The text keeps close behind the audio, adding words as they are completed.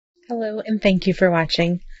Hello, and thank you for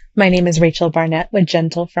watching. My name is Rachel Barnett with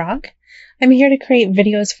Gentle Frog. I'm here to create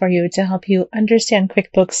videos for you to help you understand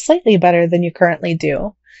QuickBooks slightly better than you currently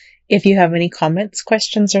do. If you have any comments,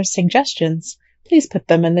 questions, or suggestions, please put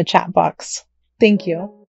them in the chat box. Thank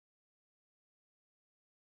you.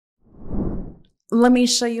 Let me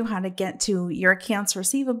show you how to get to your accounts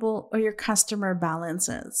receivable or your customer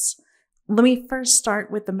balances. Let me first start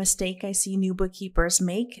with the mistake I see new bookkeepers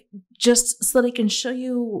make, just so that I can show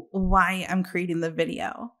you why I'm creating the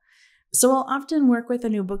video. So I'll often work with a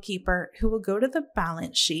new bookkeeper who will go to the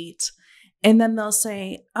balance sheet and then they'll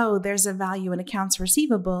say, oh, there's a value in accounts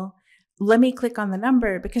receivable. Let me click on the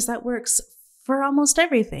number because that works for almost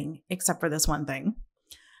everything except for this one thing.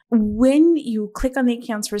 When you click on the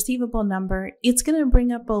accounts receivable number, it's going to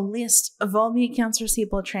bring up a list of all the accounts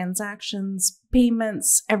receivable transactions,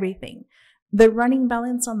 payments, everything. The running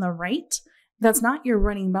balance on the right, that's not your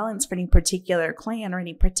running balance for any particular client or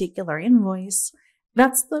any particular invoice.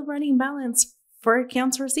 That's the running balance for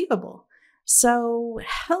accounts receivable. So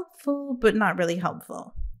helpful, but not really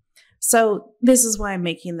helpful. So this is why I'm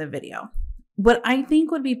making the video. What I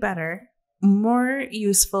think would be better, more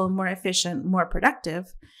useful, more efficient, more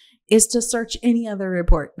productive, is to search any other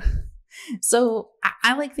report. So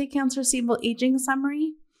I like the accounts receivable aging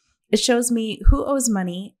summary. It shows me who owes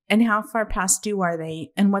money and how far past due are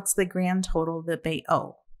they and what's the grand total that they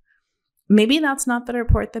owe. Maybe that's not the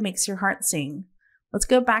report that makes your heart sing. Let's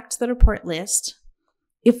go back to the report list.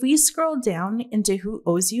 If we scroll down into who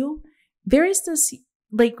owes you, there is this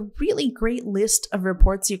really great list of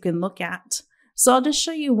reports you can look at. So I'll just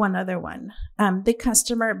show you one other one, the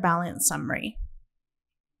customer balance summary.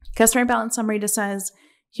 Customer balance summary just says,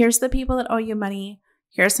 here's the people that owe you money.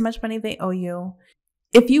 Here's how much money they owe you.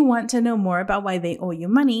 If you want to know more about why they owe you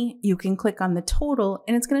money, you can click on the total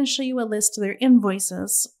and it's going to show you a list of their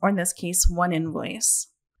invoices, or in this case, one invoice.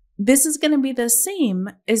 This is going to be the same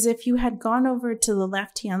as if you had gone over to the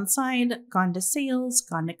left-hand side, gone to sales,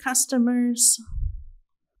 gone to customers,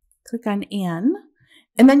 click on Ann,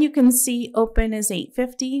 and then you can see open is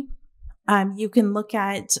 850. You can look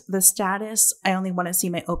at the status. I only want to see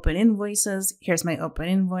my open invoices. Here's my open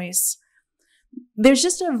invoice. There's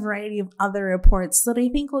just a variety of other reports that I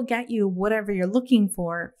think will get you whatever you're looking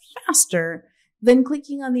for faster than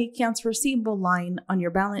clicking on the accounts receivable line on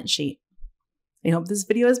your balance sheet. I hope this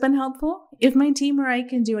video has been helpful. If my team or I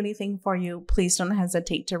can do anything for you, please don't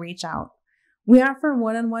hesitate to reach out. We offer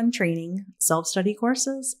one-on-one training, self-study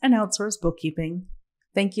courses, and outsourced bookkeeping.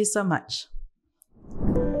 Thank you so much.